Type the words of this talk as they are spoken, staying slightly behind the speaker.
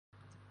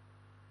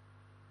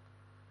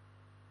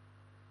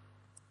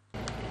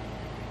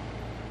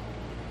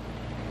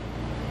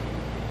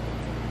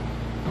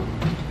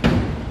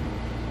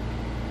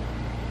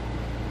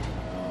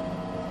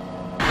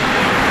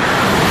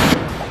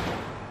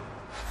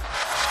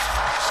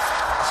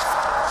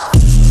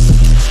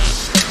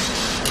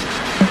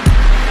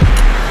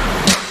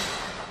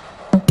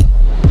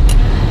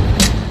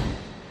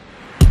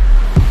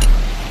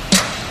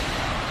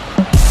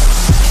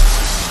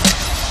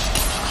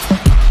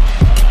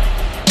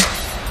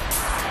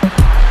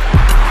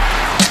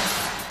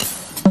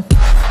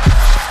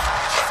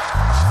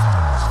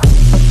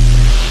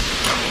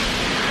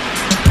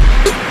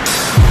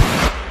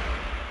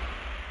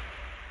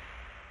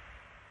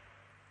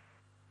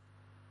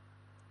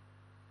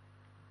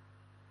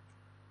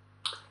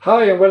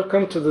Hi and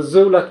welcome to the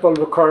ZUUL at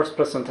Volvo Cars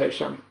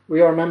presentation.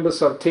 We are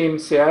members of Team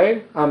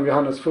CI. I'm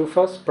Johannes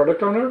Foufas,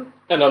 product owner.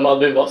 And I'm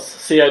Albin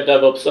Vass, CI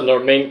DevOps and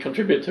our main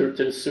contributor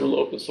to the ZUUL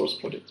open source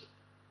project.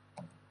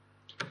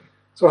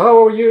 So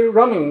how are you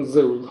running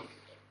ZUUL?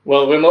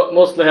 Well, we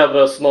mostly have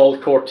a small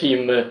core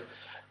team. There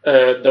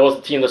was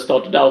a team that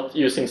started out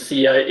using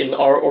CI in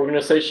our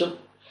organization.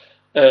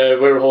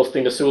 We're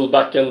hosting the ZUUL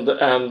backend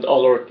and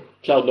all our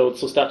cloud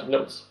nodes or static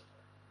nodes.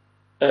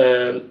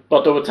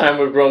 But over time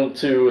we've grown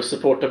to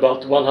support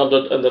about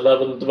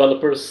 111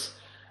 developers,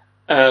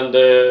 and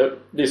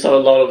these are a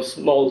lot of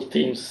small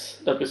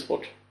teams that we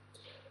support.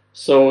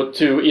 So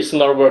to ease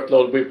our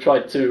workload, we've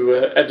tried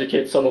to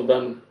educate some of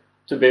them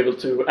to be able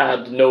to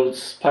add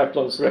nodes,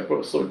 pipelines,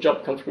 repos, or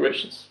job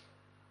configurations.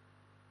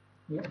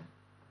 Yeah.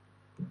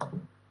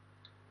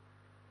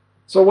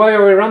 So why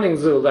are we running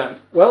ZUUL then?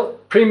 Well,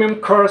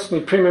 premium cars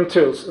need premium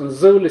tools, and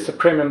ZUUL is a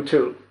premium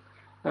tool.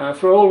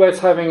 Through always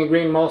having a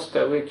green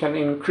master, we can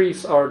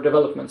increase our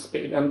development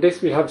speed, and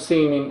this we have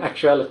seen in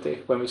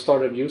actuality when we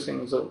started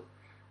using ZUUL.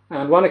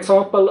 And one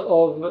example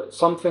of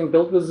something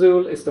built with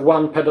ZUUL is the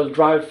one-pedal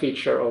drive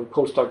feature of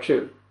Polestar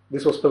 2.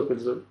 This was built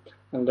with ZUUL,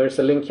 and there's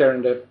a link here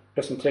in the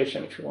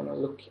presentation if you want to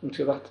look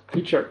into that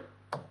feature.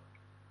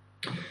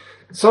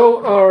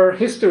 So our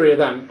history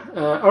then.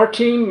 Our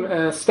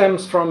team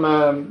stems from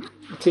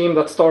a team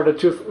that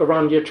started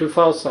around year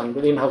 2000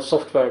 with in-house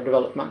software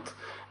development.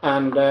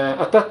 And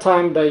at that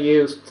time they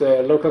used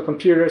local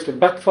computers with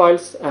bat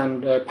files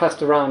and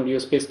passed around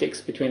USB sticks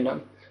between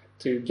them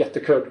to get the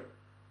code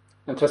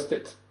and test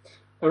it.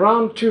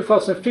 Around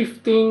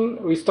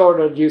 2015 we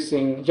started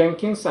using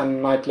Jenkins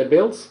and nightly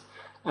builds,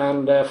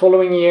 and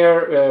following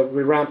year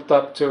we ramped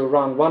up to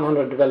around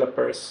 100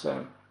 developers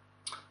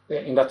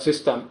in that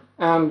system.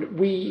 And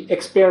we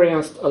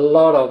experienced a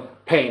lot of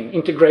pain,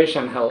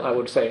 integration hell I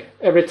would say.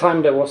 Every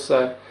time there was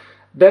a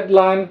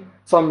deadline,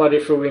 somebody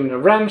threw in a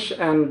wrench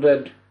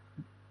and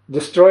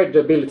destroyed the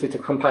ability to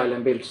compile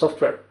and build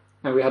software,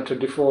 and we had to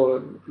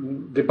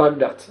debug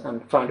that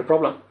and find a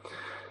problem.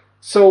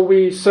 So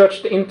we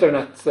searched the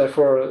internet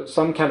for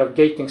some kind of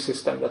gating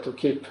system that would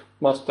keep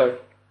master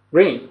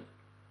green,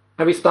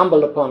 and we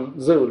stumbled upon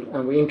ZUUL,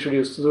 and we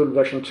introduced ZUUL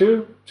version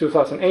 2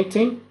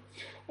 2018,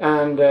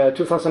 and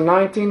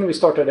 2019 we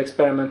started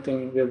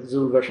experimenting with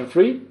ZUUL version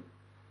 3.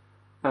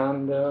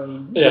 And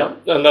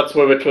and that's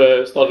where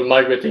we started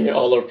migrating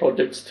all our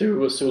projects to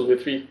ZUUL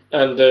v3,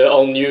 and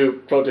all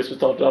new projects we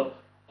started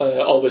up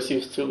always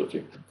used ZUUL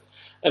v3.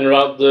 And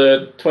around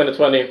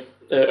 2020,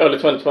 early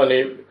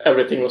 2020,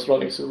 everything was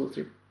running ZUUL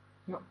v3.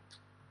 Yeah.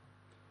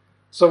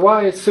 So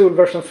why is ZUUL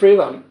version 3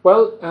 then?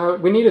 Well,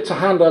 we needed to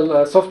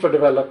handle software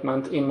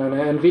development in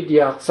an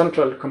NVIDIA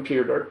central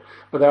computer,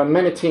 where there are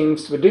many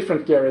teams with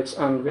different garage,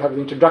 and we have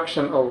the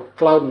introduction of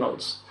cloud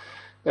nodes.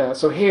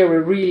 So here we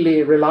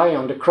really rely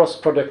on the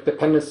cross-product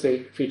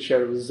dependency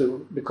feature of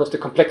ZUUL because the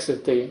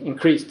complexity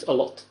increased a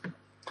lot.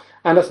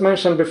 And as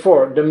mentioned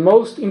before, the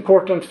most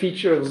important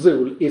feature of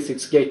ZUUL is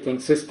its gating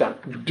system.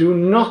 Do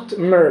not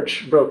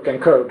merge broken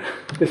code.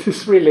 This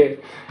is really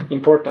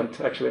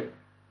important actually.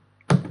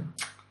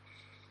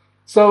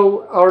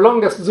 So our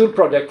longest ZUUL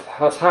project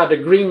has had a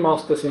green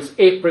master since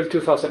April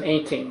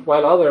 2018,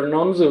 while other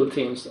non-ZUUL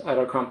teams at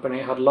our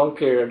company had long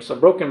periods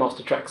of broken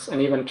master tracks and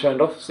even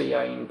turned off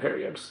CI in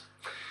periods.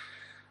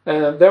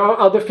 There are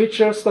other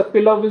features that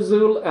we love with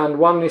ZUUL, and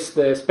one is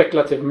the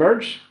speculative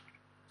merge.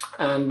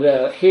 And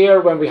here,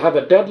 when we have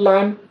a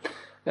deadline,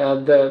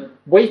 the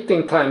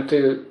waiting time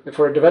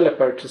for a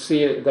developer to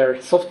see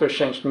their software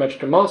change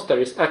merged to master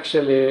is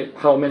actually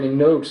how many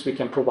nodes we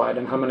can provide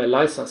and how many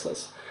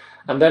licenses.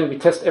 And then we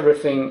test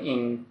everything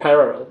in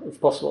parallel, if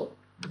possible.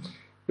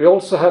 We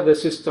also have the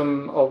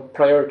system of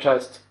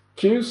prioritized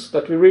queues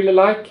that we really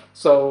like.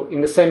 So in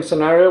the same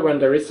scenario, when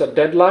there is a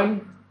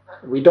deadline,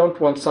 we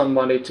don't want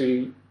somebody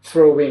to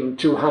throw in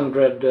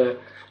 200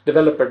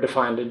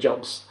 developer-defined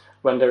jobs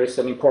when there is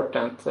an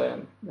important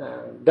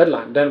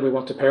deadline. Then we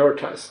want to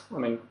prioritize. I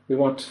mean, we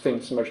want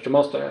things merged to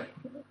master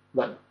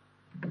then.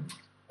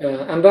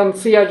 And then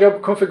CI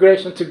job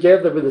configuration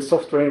together with the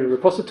software in the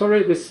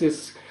repository. This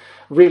is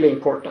really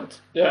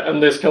important. Yeah,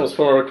 and this comes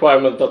from a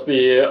requirement that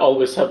we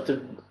always have to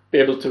be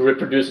able to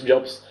reproduce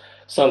jobs,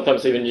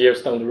 sometimes even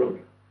years down the road.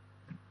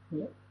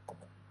 Yeah.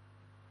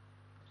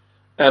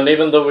 And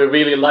even though we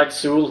really like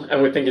ZUUL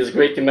and we think it's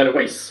great in many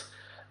ways,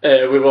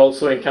 we've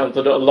also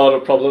encountered a lot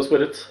of problems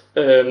with it,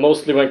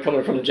 mostly when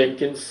coming from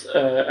Jenkins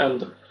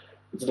and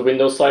the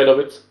Windows side of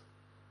it.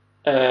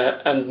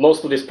 And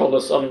most of these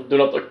problems do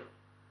not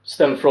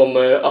stem from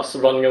us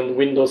running on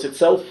Windows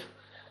itself,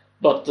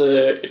 but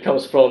it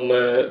comes from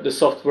the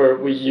software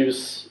we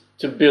use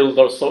to build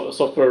our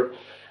software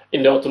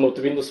in the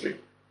automotive industry.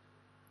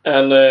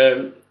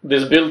 And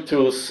these build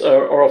tools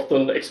are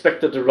often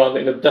expected to run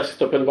in a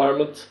desktop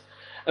environment,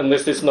 and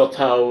this is not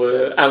how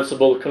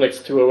Ansible connects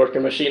to a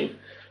working machine,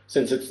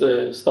 since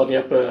it's starting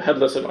up a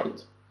headless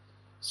environment.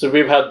 So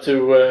we've had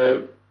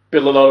to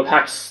build a lot of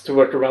hacks to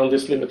work around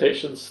these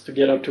limitations to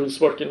get our tools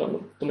working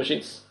on the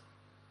machines.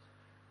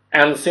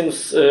 And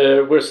since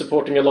we're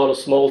supporting a lot of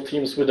small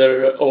teams with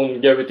their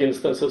own Git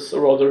instances,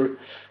 or rather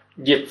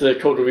Git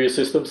code review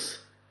systems,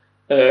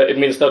 it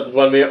means that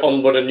when we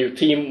onboard a new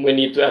team, we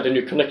need to add a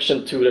new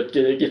connection to that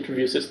Git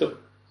review system.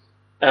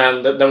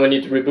 And then we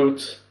need to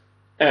reboot,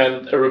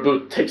 and a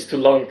reboot takes too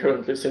long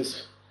currently,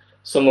 since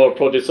some of our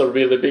projects are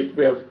really big.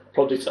 We have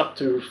projects up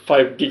to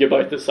 5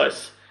 GB in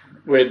size,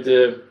 with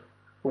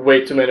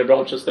way too many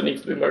branches that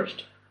need to be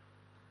merged.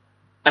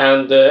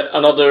 And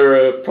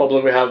another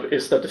problem we have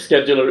is that the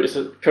scheduler is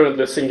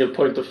currently a single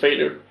point of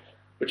failure,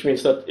 which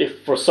means that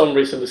if for some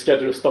reason the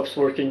scheduler stops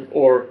working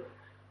or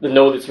the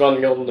node it's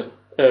running on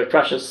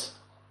crashes,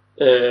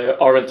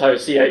 our entire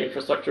CI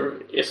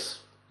infrastructure is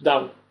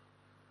down,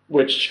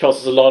 which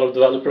causes a lot of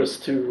developers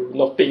to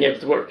not being able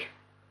to work.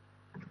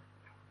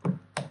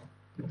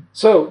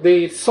 So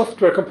the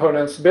software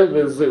components built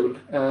with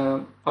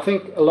ZUUL. I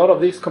think a lot of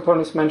these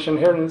components mentioned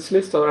here in this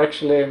list are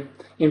actually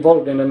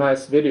involved in a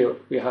nice video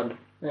we had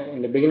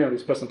in the beginning of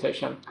this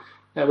presentation.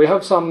 We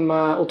have some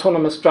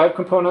autonomous drive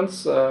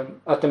components.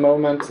 At the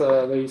moment,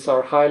 these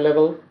are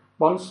high-level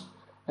ones.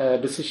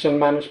 Decision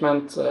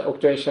management,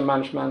 actuation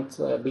management,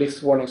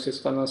 bliss warning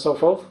system, and so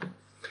forth.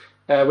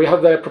 We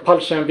have the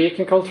propulsion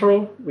vehicle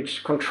control,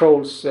 which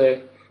controls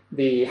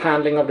the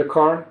handling of the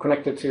car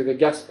connected to the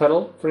gas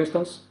pedal, for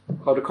instance,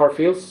 how the car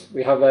feels.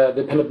 We have a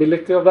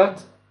dependability of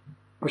that,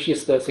 which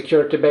is the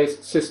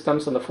security-based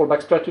systems and the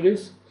fallback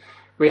strategies.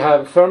 We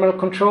have thermal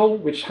control,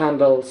 which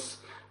handles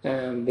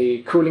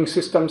the cooling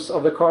systems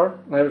of the car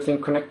and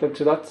everything connected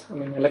to that. I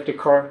mean, electric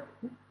car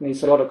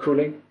needs a lot of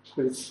cooling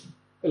with its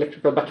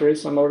electrical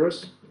batteries and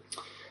motors.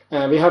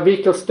 We have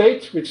vehicle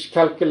state, which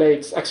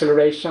calculates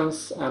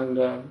accelerations and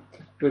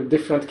with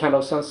different kind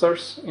of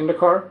sensors in the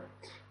car.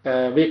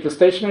 Vehicle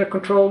stationary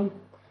control.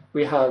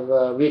 We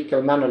have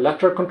vehicle manual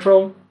lateral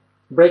control.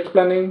 Brake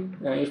blending.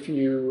 If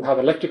you have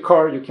an electric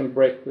car, you can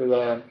brake with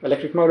an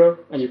electric motor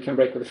and you can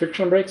brake with the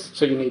friction brakes,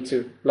 so you need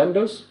to blend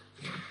those.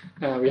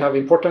 We have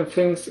important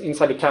things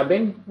inside the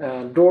cabin,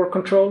 door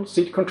control,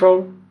 seat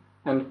control,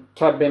 and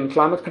cabin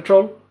climate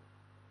control.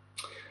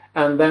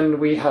 And then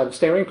we have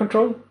steering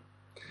control.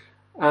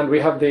 And we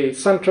have the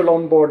central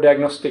onboard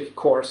diagnostic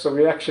core. So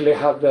we actually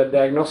have the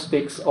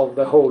diagnostics of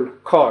the whole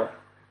car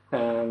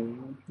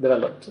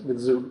developed with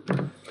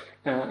ZUUL.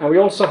 And we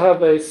also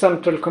have a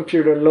central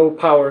computer low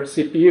power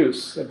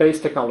CPUs, a base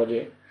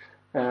technology.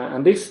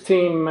 And this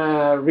team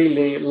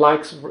really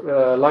likes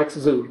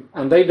ZUUL,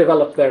 and they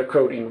develop their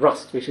code in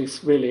Rust, which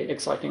is really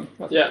exciting.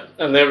 Yeah,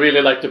 and they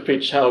really like to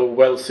preach how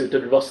well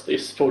suited Rust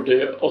is for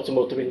the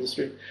automotive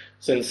industry,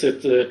 since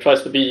it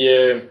tries to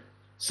be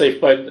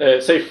safe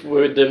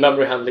with the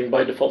memory handling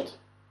by default.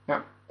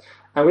 Yeah,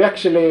 and we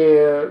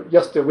actually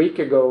just a week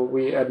ago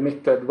we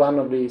admitted one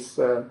of these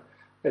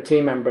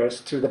team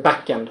members to the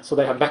backend, so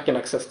they have backend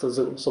access to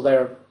ZUUL. So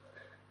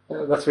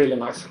that's really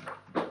nice,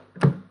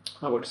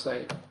 I would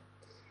say.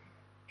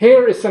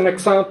 Here is an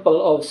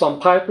example of some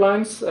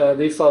pipelines.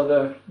 These are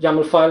the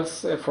YAML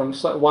files from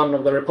one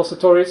of the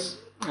repositories.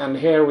 And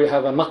here we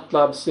have a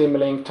MATLAB,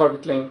 Simulink,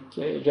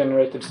 TargetLink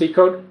generated C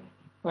code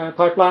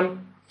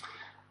pipeline.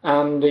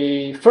 And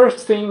the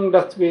first thing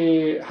that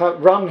we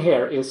have run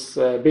here is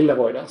build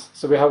avoidance.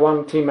 So we have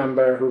one team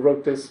member who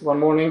wrote this one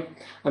morning.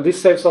 And this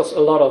saves us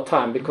a lot of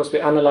time because we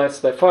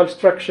analyze the file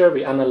structure,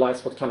 we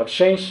analyze what kind of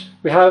change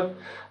we have,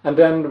 and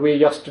then we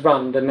just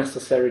run the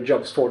necessary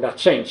jobs for that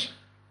change.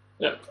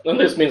 Yeah, and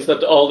this means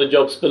that all the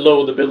jobs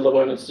below the build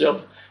avoidance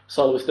job is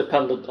always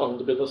dependent on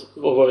the build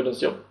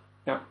avoidance job.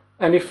 Yeah,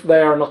 and if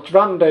they are not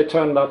run, they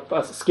turn up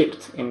as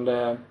skipped in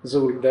the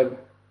ZUUL dev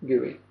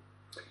GUI.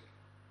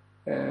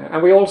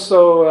 And we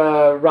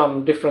also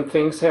run different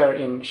things here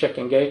in check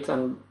and gate.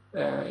 And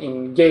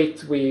in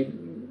gate we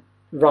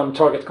run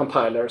target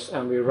compilers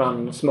and we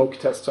run smoke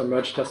tests or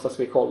merge tests, as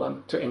we call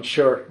them, to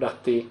ensure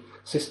that the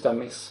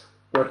system is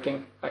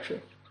working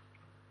actually.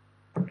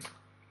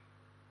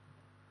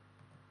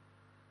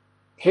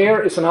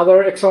 Here is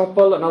another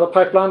example, another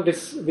pipeline.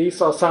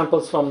 These are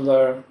samples from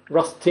the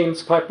Rust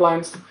team's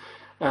pipelines.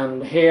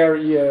 And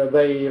here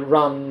they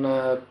run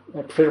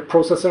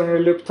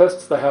processor loop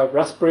tests. They have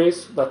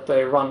Raspberries that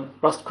they run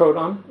Rust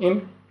code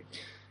in.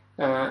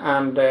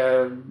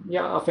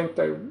 Yeah, I think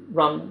they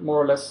run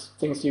more or less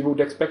things you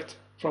would expect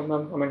from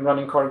them. I mean,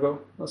 running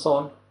cargo and so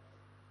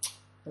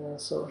on.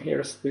 So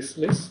here's this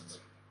list.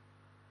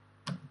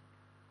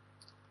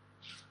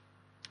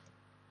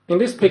 In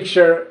this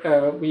picture,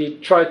 we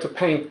try to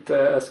paint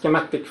a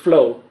schematic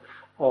flow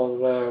of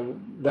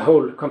the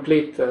whole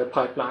complete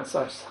pipelines,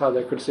 as how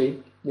they could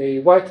see. The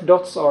white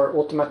dots are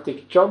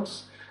automatic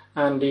jobs,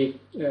 and the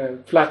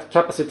flat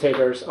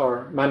capacitors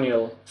are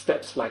manual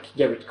steps, like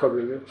Gerrit code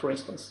review, for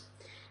instance.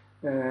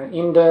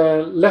 In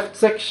the left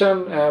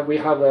section, we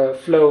have a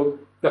flow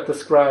that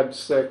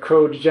describes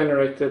code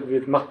generated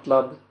with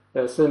MATLAB,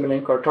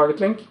 Simulink, or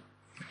TargetLink.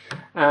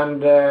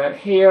 And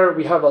here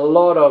we have a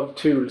lot of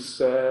tools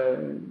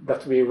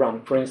that we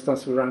run. For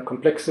instance, we run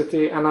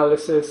complexity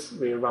analysis,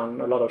 we run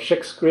a lot of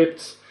check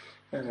scripts,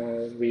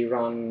 We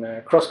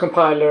run cross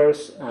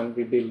compilers, and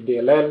we build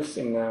DLLs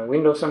in a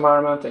Windows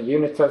environment and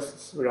unit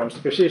tests. We run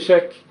C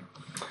check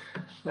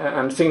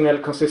and signal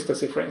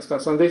consistency, for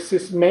instance. And this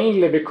is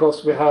mainly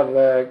because we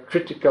have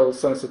critical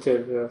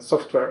sensitive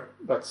software.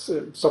 That's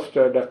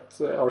software that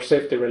are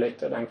safety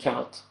related and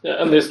cannot.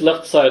 Yeah, and this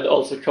left side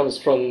also comes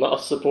from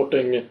us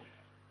supporting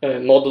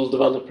model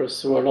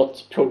developers who are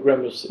not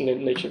programmers in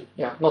nature.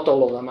 Yeah, not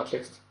all of them at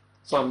least.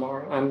 Some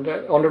are. And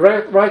on the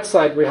right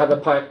side we have a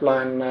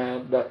pipeline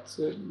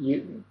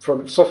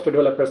from software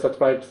developers that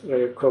write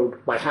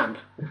code by hand.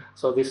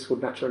 So this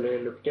would naturally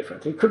look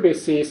different. It could be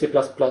C, C++,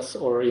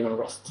 or even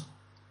Rust.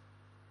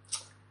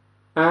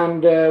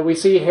 And we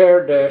see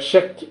here the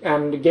check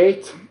and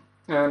gate,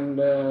 and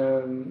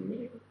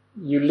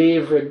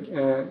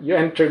you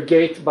enter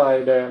gate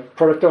by the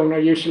product owner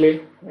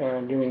usually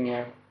doing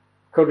a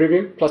code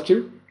review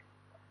 +2,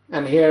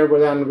 and here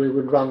we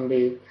would run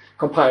the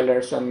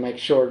compilers and make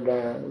sure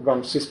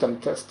run system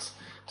tests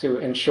to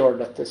ensure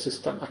that the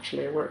system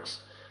actually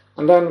works.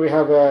 And then we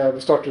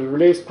start a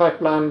release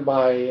pipeline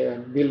by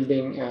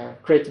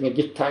creating a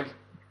Git tag.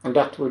 And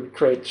that would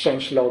create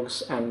change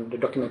logs and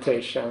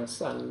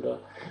documentations, and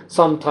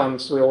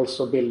sometimes we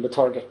also build the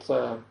target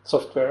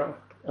software,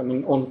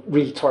 on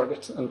real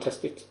targets, and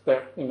test it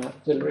there in a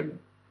ZUUL rig.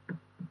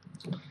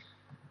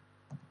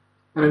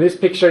 And in this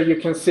picture you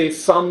can see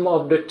some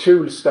of the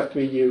tools that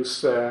we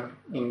use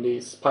in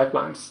these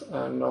pipelines.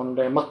 And on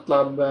the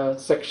MATLAB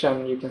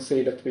section you can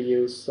see that we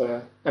use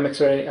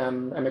MXRay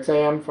and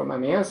MXAM from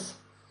MES.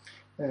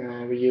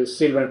 We use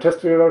Silver and test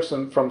viewers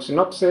from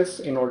Synopsys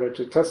in order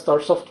to test our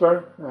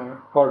software,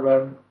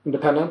 hardware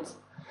independent.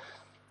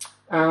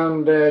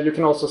 And you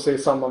can also see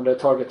some of the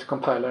target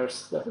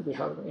compilers that we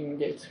have in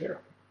Gate here.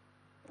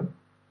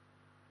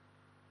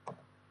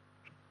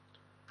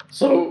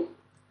 So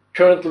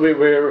currently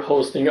we're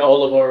hosting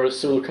all of our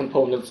ZUUL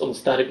components on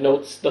static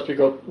nodes that we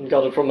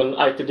got from an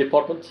IT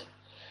department.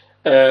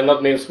 And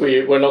that means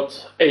we're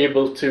not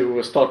able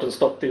to start and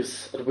stop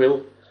this at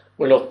will.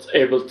 We're not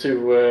able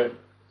to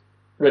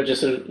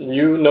register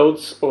new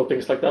nodes or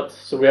things like that.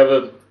 So we have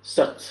a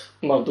set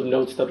amount of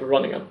nodes that we're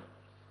running on.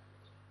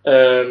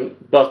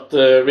 But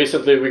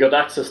recently we got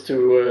access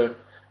to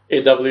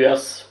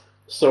AWS,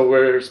 so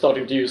we're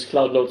starting to use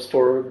cloud nodes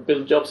for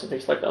build jobs and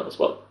things like that as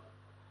well.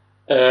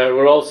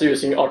 We're also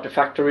using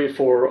Artifactory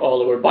for all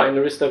of our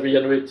binaries that we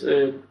generate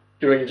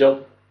during a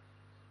job.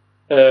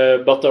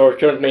 But our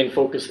current main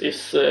focus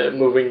is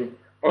moving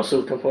our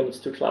ZUUL components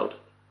to cloud.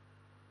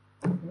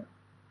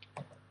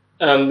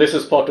 And this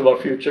is part of our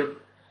future.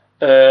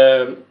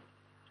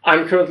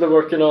 I'm currently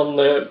working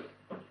on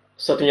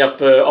setting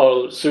up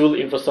our ZUUL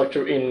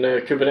infrastructure in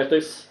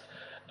Kubernetes.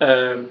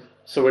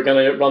 So we're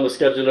going to run the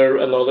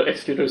scheduler and all the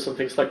executors and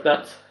things like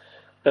that.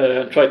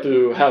 Try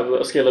to have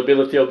a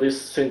scalability of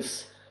this,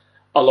 since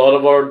a lot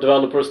of our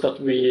developers that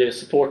we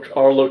support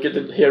are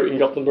located here in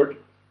Gothenburg.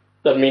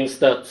 That means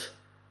that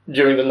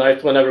during the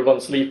night when everyone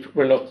sleeps,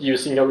 we're not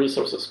using our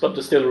resources, but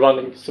they're still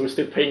running, so we're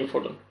still paying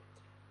for them.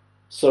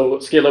 So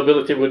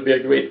scalability would be a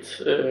great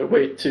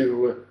way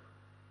to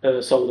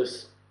solve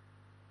this.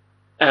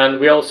 And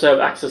we also have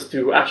access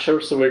to Azure,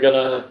 so we're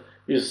gonna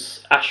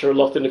use Azure a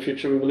lot in the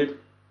future, we believe.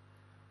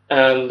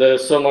 And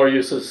some of our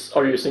users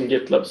are using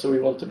GitLab, so we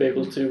want to be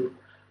able to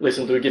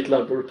listen to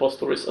GitLab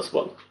repositories as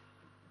well.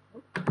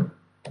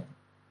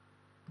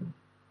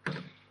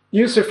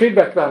 User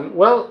feedback then.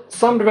 Well,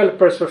 some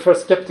developers were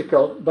first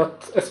skeptical,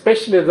 but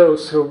especially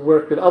those who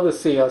work with other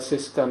CI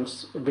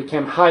systems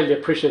became highly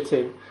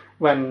appreciative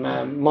when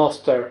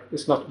master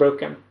is not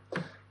broken.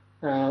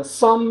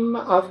 Some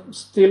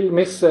still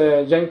miss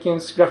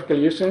Jenkins' graphical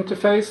user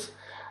interface,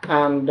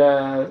 and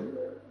a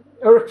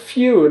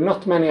few,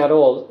 not many at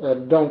all,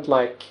 don't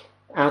like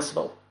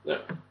Ansible. Yeah.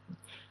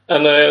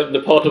 And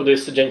the part of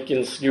this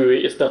Jenkins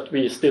GUI is that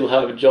we still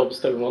have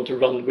jobs that we want to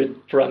run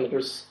with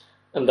parameters,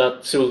 and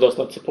that ZUUL does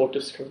not support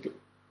this currently.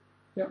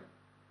 Yeah.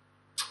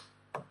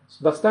 So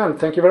that's done.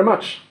 Thank you very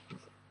much.